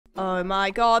Oh my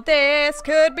god, this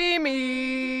could be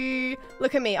me.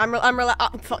 Look at me. I'm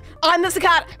the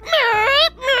cicada.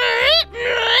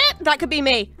 That could be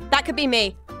me. That could be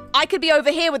me. I could be over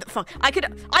here with the fuck. I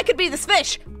could be this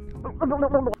fish.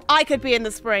 I could be in the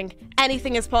spring.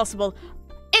 Anything is possible.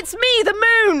 It's me,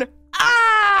 the moon.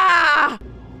 Ah!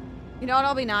 You know what?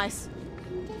 I'll be nice.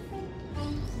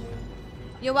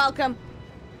 You're welcome.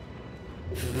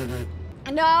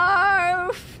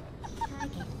 No!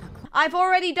 I've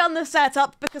already done the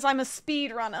setup because I'm a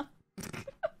speedrunner.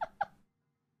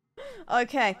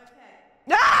 Okay.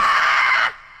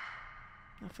 Ah!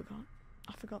 I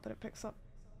forgot that it picks up.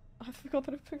 I forgot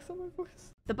that it picks up my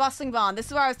voice. The bustling barn. This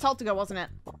is where I was told to go, wasn't it?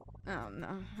 Oh no.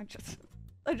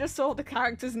 I just saw the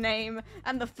character's name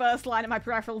and the first line of my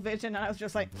peripheral vision and I was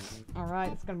just like,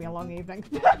 alright, it's gonna be a long evening.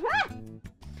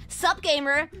 Sup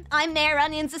gamer, I'm Mayor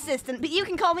Onion's assistant, but you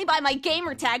can call me by my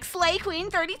gamer tag,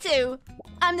 SlayQueen32.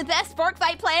 I'm the best fork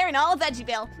fight player in all of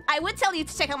Vegieville. I would tell you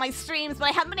to check out my streams, but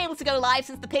I haven't been able to go live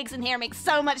since the pigs in here make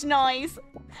so much noise.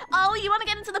 Oh, you want to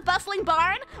get into the bustling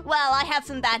barn? Well, I have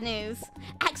some bad news.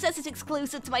 Access is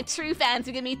exclusive to my true fans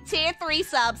who give me tier 3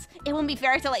 subs. It wouldn't be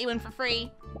fair to let you in for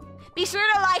free. Be sure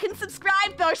to like and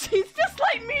subscribe though, she's just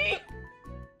like me.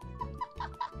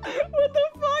 What the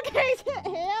fuck is it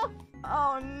here?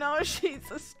 Oh no, she's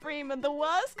a streamer, the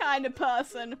worst kind of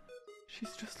person.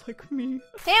 She's just like me.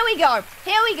 Here we go,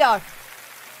 here we go.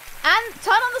 And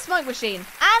turn on the smoke machine,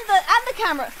 and the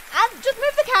camera, and just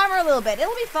move the camera a little bit,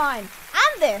 it'll be fine.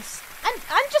 And this, and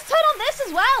just turn on this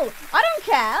as well. I don't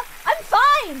care, I'm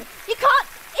fine. You can't,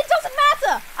 it doesn't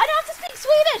matter. I don't have to speak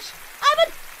Swedish.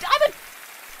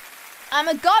 I'm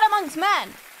a god amongst men.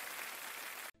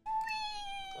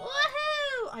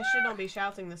 Woohoo! I should not be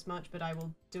shouting this much, but I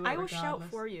will do it regardless. I will shout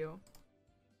for you.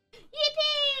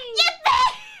 Yippee!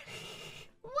 Yippee!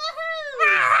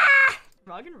 Woohoo!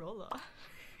 Rock and roller. Rock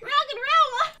and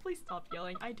roller! Please stop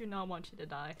yelling. I do not want you to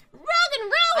die. Rock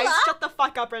and roller! Shut the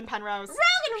fuck up, Rin Penrose. Rock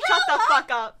and roller! Shut the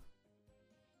fuck up.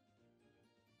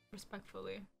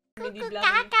 Respectfully.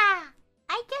 Caca!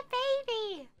 I get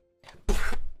baby!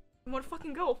 You wanna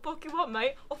fucking go? I'll fuck you up,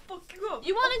 mate. I'll fuck you up.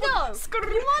 You wanna go? I'll fuck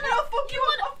you up.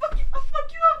 I'll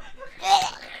fuck you up.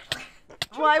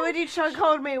 Why would you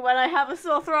chokehold me when I have a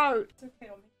sore throat? It's okay,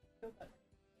 I'll make you feel better.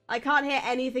 I can't hear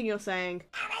anything you're saying.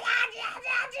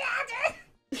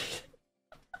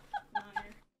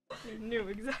 You knew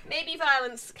exactly. Maybe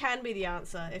violence can be the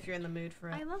answer if you're in the mood for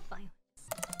it. I love violence.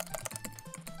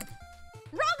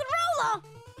 Rock and roller!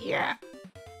 Yeah.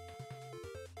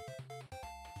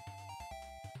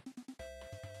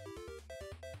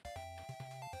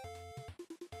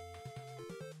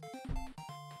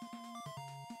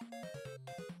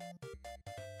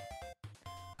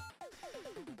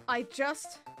 I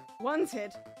just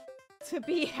wanted to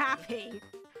be happy.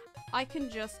 I can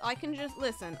just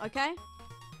listen, okay?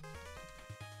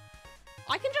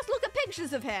 I can just look at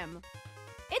pictures of him.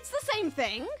 It's the same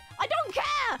thing. I don't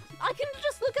care. I can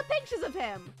just look at pictures of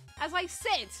him as I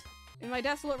sit in my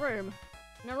desolate room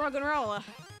in a rug and roller.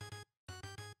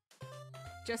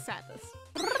 Just sadness.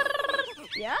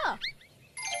 Yeah.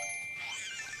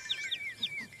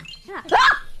 Yeah.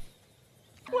 Ah!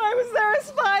 Why was there a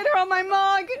spider on my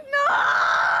mug?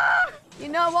 No! You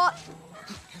know what?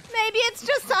 Maybe it's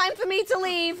just time for me to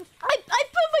leave. I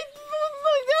put my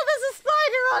God, there's a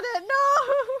spider on it. No!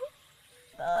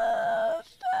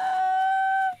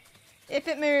 If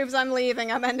it moves, I'm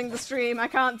leaving. I'm ending the stream. I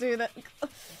can't do that. When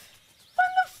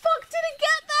the fuck did it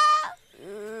get there?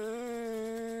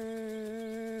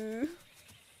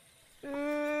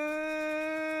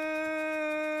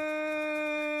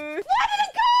 Where did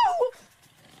it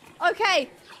go? Okay,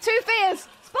 2 fears.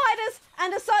 Spiders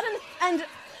and a sudden and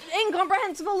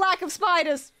incomprehensible lack of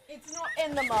spiders. It's not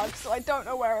in the mug, so I don't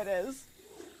know where it is.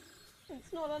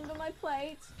 It's not under my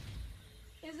plate.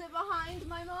 Is it behind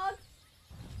my mug?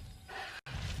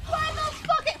 Where the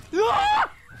fuck it? Ah!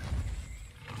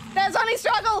 There's only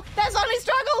struggle! There's only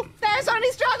struggle! There's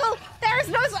only struggle! There is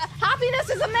no happiness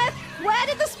is a myth! Where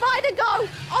did the spider go?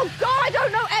 Oh god, I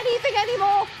don't know anything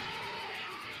anymore!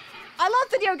 I love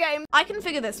video games! I can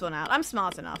figure this one out. I'm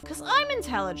smart enough. Because I'm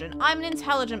intelligent. I'm an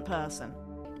intelligent person.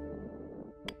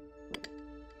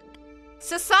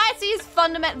 Society is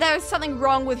fundamental. There is something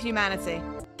wrong with humanity.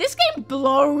 This game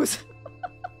blows!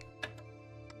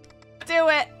 Do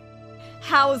it!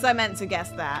 How was I meant to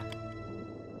guess that?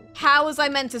 How was I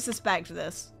meant to suspect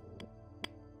this?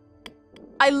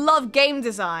 I love game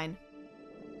design.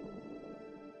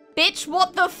 Bitch,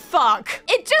 what the fuck?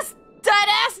 It just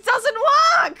deadass doesn't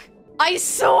work! I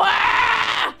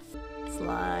swear!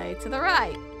 Slide to the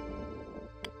right.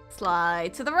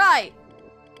 Slide to the right.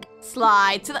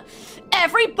 Slide to the...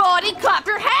 Everybody clap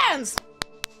your hands!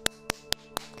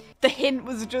 The hint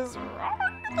was just wrong.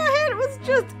 The hint was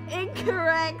just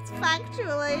incorrect,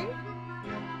 factually.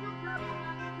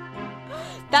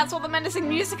 That's what the menacing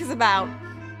music is about.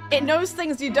 It knows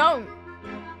things you don't.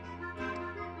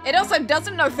 It also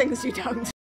doesn't know things you don't.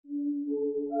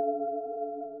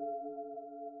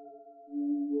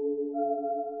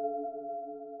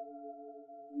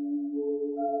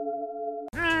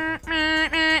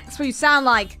 That's what you sound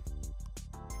like.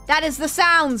 That is the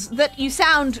sounds that you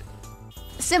sound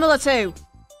similar to.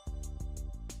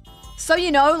 So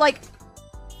you know, like...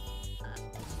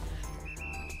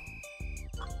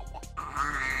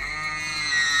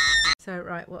 So,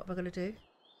 right, what am I going to do?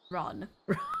 Run.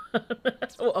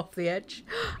 Or off the edge.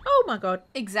 Oh my god.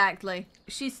 Exactly.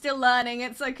 She's still learning,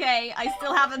 it's okay. I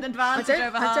still have an advantage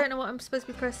over her. I don't know what I'm supposed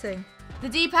to be pressing. The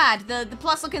D-pad, the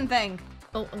plus looking thing.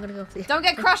 Oh, I'm going to go off the edge. Don't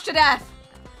get crushed to death.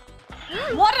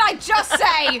 What did I just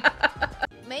say?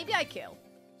 Maybe I kill.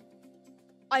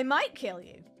 I might kill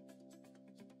you.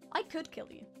 I could kill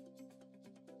you.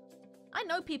 I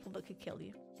know people that could kill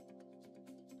you.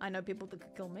 I know people that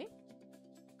could kill me.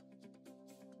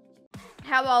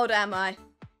 How old am I?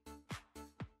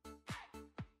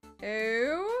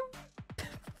 Who?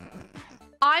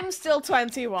 I'm still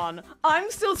 21.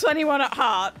 I'm still 21 at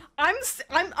heart. I'm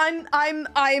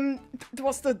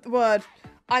what's the word?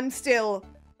 I'm still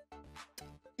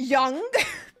young.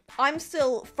 I'm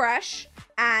still fresh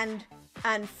and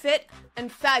fit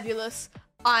and fabulous.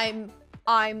 I'm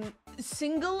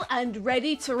single and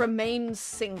ready to remain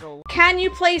single. Can you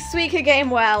play Suika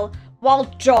game well while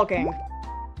jogging?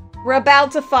 We're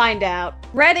about to find out.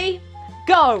 Ready?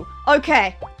 Go!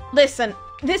 Okay, listen.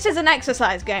 This is an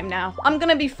exercise game now. I'm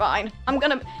gonna be fine. I'm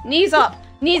gonna... Knees up.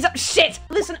 Knees up. Shit!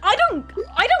 Listen, I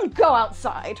don't go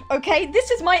outside, okay? This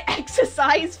is my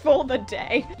exercise for the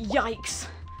day. Yikes.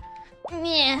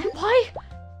 Yeah. Why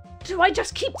do I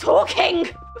just keep talking?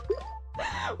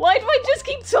 Why do I just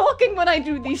keep talking when I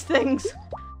do these things?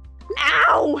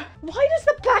 Ow! Why does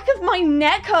the back of my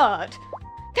neck hurt?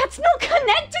 That's not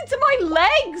connected to my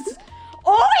legs!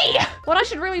 Oi! What I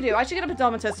should really do, I should get a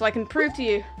pedometer so I can prove to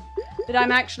you that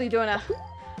I'm actually doing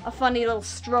a funny little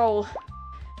stroll.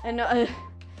 And, oh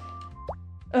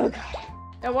god.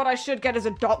 And what I should get is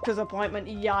a doctor's appointment,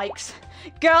 yikes.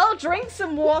 Girl, drink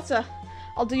some water.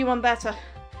 I'll do you one better.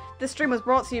 This stream was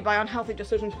brought to you by Unhealthy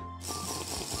Decisions.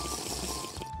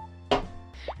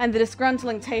 And the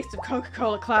disgruntling taste of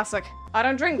Coca-Cola Classic. I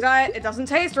don't drink diet, it doesn't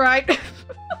taste right.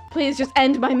 Please just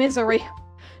end my misery.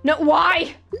 No,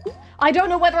 why? I don't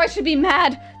know whether I should be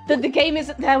mad that the game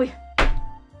isn't there.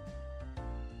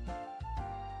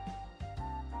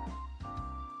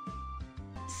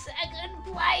 Second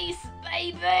place,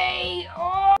 baby!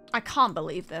 Oh. I can't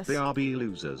believe this. The RB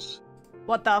losers.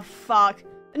 What the fuck?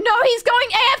 No, he's going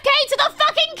AFK to the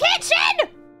fucking kitchen!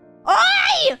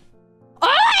 Oi!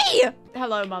 Oi!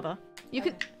 Hello, mother.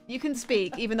 You can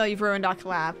speak, even though you've ruined our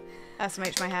collab.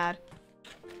 SMH my head.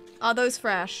 Are those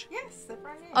fresh? Yes, they're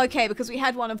brand new. Okay, because we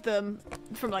had one of them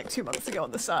from like 2 months ago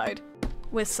on the side.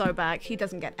 We're so back. He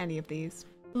doesn't get any of these.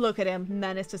 Look at him.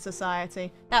 Menace to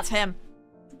society. That's him.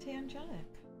 Isn't he angelic?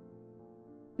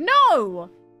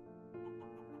 No!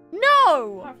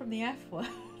 No! Apart from the F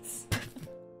words.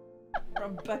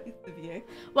 From both of you.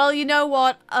 Well, you know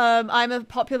what? I'm a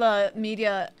popular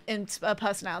media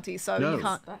personality, so No. you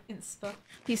can't... Insta.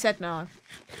 He said no.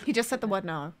 He just said the word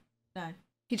no. No.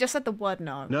 He just said the word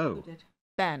no. No. Who did?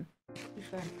 Ben. Who's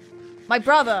Ben? My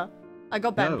brother. I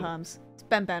got Ben No. Perms. It's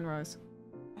Ben Penrose.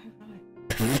 Oh,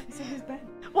 right. He said who's Ben?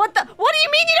 What the? What do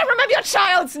you mean you don't remember your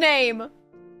child's name?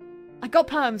 I got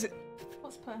Perms.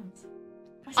 What's Perms?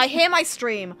 I hear my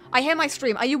stream. I hear my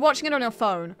stream. Are you watching it on your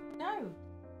phone? No.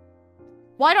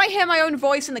 Why do I hear my own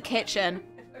voice in the kitchen?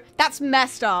 That's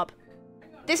messed up.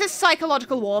 This is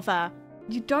psychological warfare.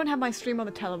 You don't have my stream on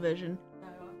the television. No,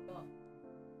 I've got.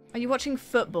 Are you watching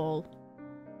football?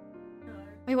 No.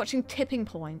 Are you watching Tipping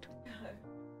Point? No.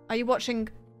 Are you watching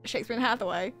Shakespeare and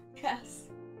Hathaway? Yes.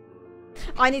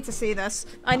 I need to see this.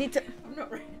 I need to... I'm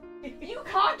not ready. You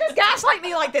can't just gaslight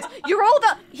me like this. You're all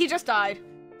the... He just died.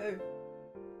 Oh.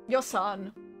 Your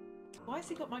son. Why has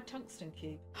he got my tungsten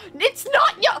cube? It's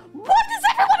not your... What does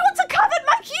everyone want to covet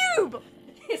my cube?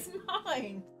 It's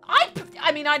mine.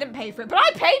 I mean, I didn't pay for it, but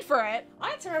I paid for it.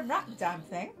 I had to unwrap the damn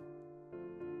thing.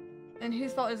 And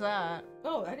whose fault is that?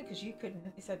 Oh, only because you couldn't.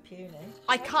 You said puny.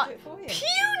 I had to can't... do it for you.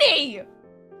 Puny!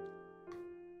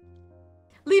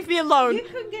 Leave me alone. You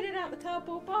couldn't get it out the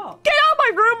cardboard box. Get out of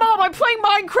my room, Mom! I'm playing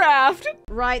Minecraft!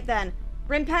 Right then.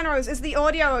 Rin Penrose, is the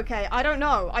audio okay? I don't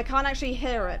know. I can't actually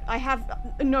hear it. I have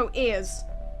no ears.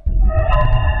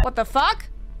 What the fuck?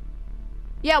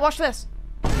 Yeah, watch this.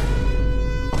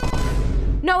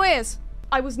 No ears.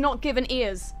 I was not given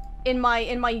ears in my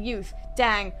youth.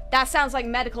 Dang, that sounds like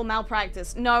medical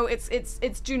malpractice. No, it's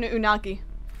Juna Unagi.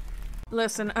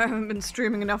 Listen, I haven't been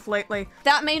streaming enough lately.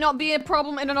 That may not be a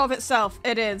problem in and of itself.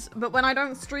 It is. But when I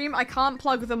don't stream, I can't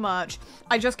plug the merch.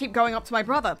 I just keep going up to my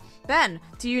brother. Ben,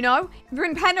 do you know?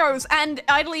 Rin Penrose and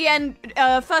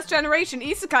IdolEn first generation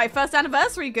e-sekai first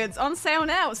anniversary goods on sale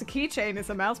now. It's a keychain. It's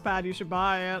a mouse pad. You should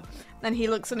buy it. And he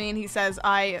looks at me and he says,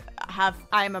 I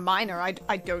am a minor.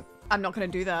 I'm not gonna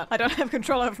do that. I don't have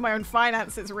control over my own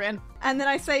finances, Rin. And then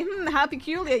I say, how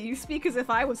peculiar, you speak as if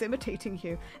I was imitating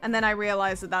you. And then I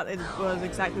realize that was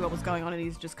exactly what was going on and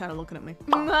he's just kind of looking at me.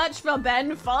 Merch for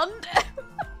Ben Fund?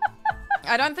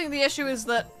 I don't think the issue is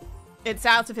that it's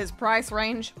out of his price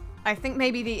range. I think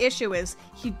maybe the issue is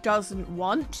he doesn't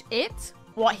want it.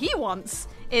 What he wants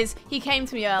is, he came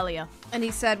to me earlier and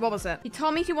he said, what was it? He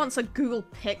told me he wants a Google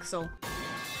Pixel.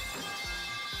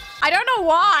 I don't know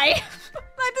why.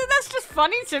 That's just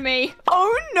funny to me.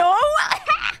 Oh no!